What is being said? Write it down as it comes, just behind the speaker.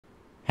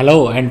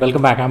Hello and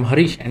welcome back. I'm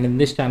Harish, and in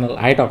this channel,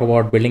 I talk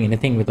about building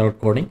anything without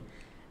coding.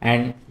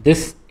 And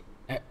this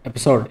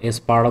episode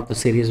is part of the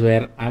series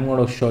where I'm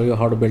going to show you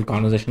how to build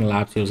conversational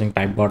apps using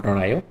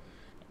Typebot.io.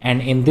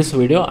 And in this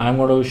video, I'm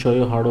going to show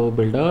you how to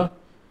build a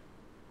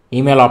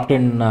email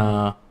opt-in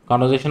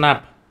conversation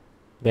app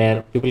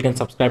where people can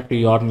subscribe to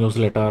your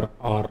newsletter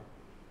or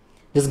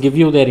just give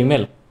you their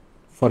email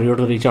for you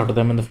to reach out to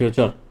them in the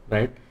future,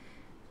 right?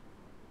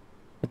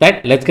 With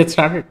that, let's get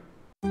started.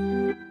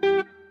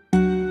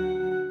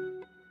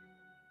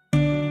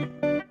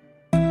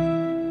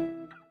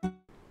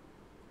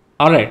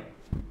 Alright,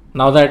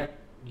 now that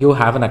you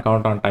have an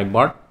account on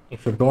Typebot,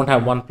 if you don't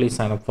have one, please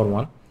sign up for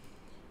one.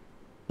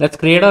 Let's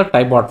create a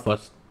Typebot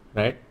first,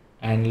 right?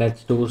 And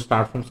let's do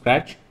start from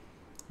scratch.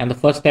 And the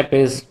first step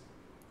is,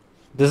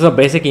 this is a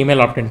basic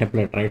email opt-in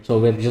template, right? So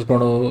we're just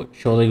going to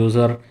show the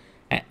user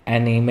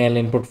an email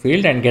input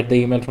field and get the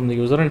email from the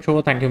user and show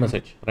a thank you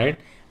message, right?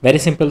 Very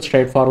simple,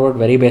 straightforward,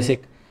 very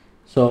basic.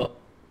 So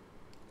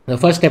the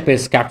first step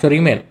is capture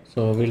email.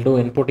 So we'll do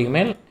input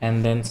email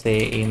and then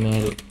say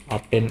email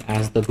opt-in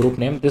as the group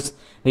name. This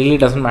really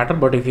doesn't matter,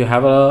 but if you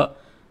have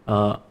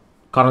a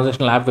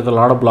conversational app with a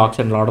lot of blocks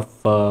and a lot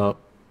of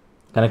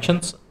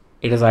connections,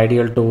 it is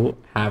ideal to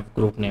have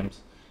group names.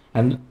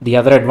 And the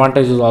other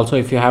advantage is also,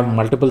 if you have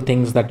multiple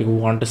things that you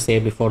want to say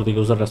before the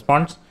user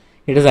responds,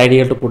 it is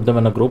ideal to put them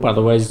in a group.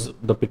 Otherwise,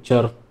 the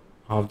picture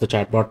of the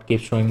chatbot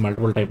keeps showing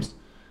multiple types,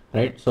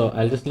 right? So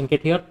I'll just link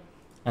it here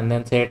and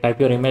then say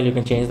type your email. You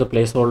can change the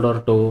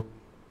placeholder to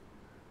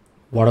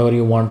whatever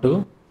you want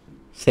to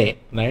say,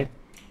 right?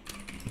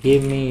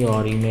 Give me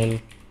your email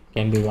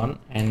can be one,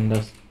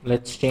 and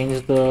let's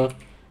change the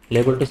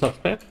label to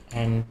subscribe,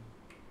 and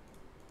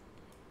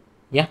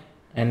yeah,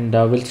 and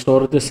we'll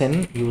store this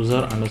in user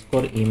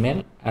underscore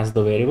email as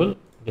the variable.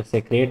 Just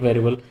say create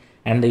variable,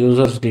 and the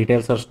user's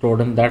details are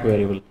stored in that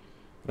variable.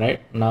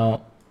 Right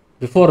now,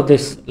 before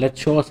this,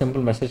 let's show a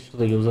simple message to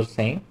the user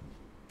saying,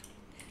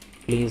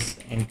 please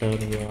enter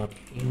your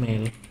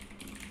email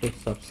to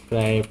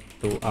subscribe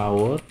to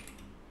our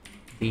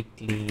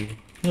weekly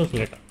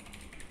newsletter.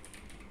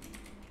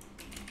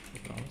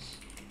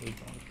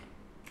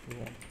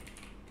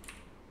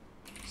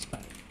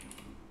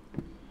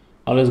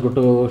 Always good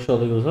to show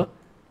the user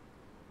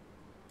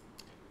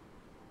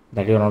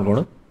that you're not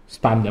going to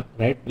spam them,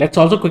 right? Let's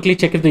also quickly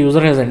check if the user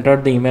has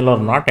entered the email or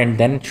not, and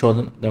then show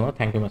them a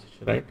thank you message,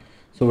 right?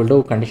 So we'll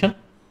do condition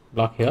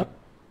block here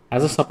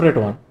as a separate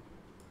one,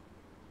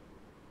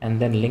 and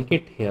then link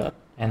it here,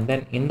 and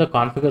then in the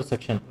configure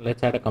section,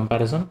 let's add a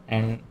comparison,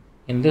 and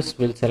in this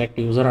we'll select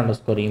user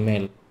underscore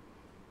email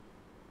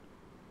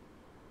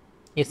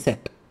is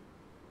set.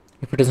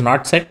 If it is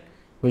not set,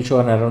 we'll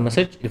show an error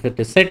message. If it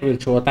is set, we'll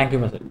show a thank you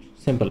message.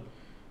 Simple,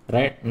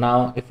 right?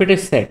 Now, if it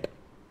is set,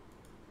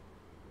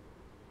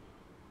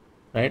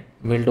 right,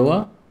 we'll do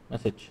a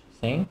message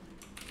saying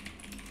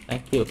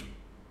thank you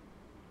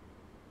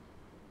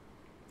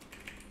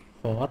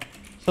for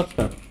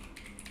subscribing.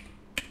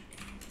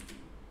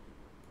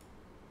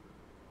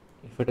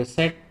 If it is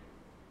set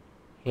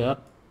here,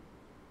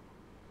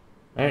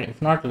 right? If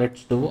not,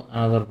 let's do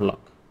another block.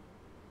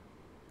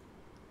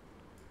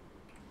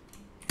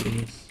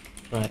 Please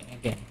try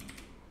again.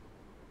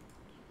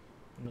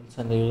 We'll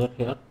send the user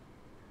here,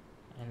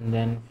 and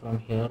then from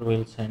here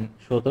we'll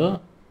show the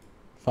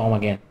form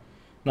again.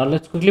 Now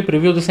let's quickly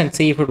preview this and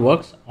see if it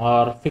works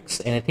or fix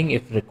anything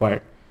if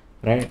required,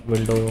 right?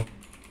 We'll do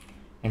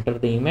enter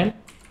the email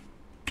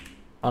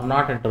or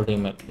not enter the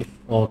email.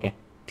 Okay,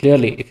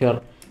 clearly if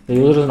the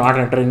user is not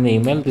entering the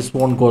email, this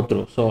won't go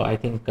through. So I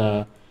think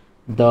the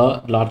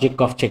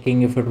logic of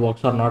checking if it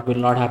works or not will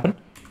not happen.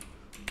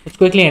 Let's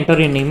quickly enter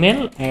an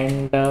email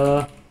and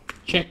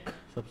check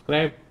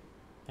subscribe.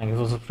 Thank you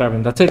for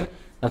subscribing. That's it.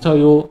 That's how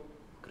you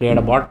create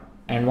a bot.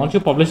 And once you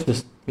publish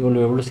this, you will be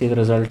able to see the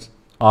results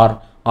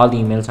or all the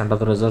emails under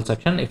the results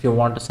section. If you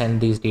want to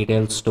send these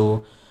details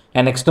to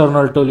an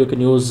external tool, you can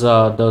use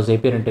the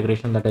Zapier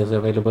integration that is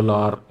available,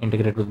 or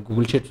integrate with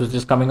Google Sheets, which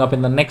is coming up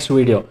in the next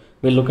video.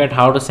 We'll look at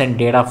how to send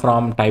data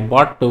from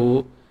Typebot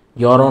to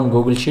your own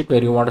Google Sheet,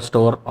 where you want to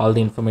store all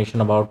the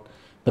information about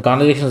the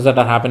conversations that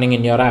are happening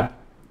in your app.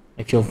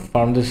 If you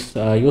found this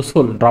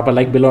useful, drop a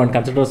like below and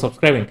consider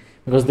subscribing,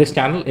 because this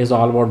channel is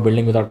all about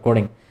building without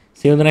coding.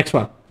 See you in the next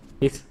one.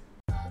 Peace.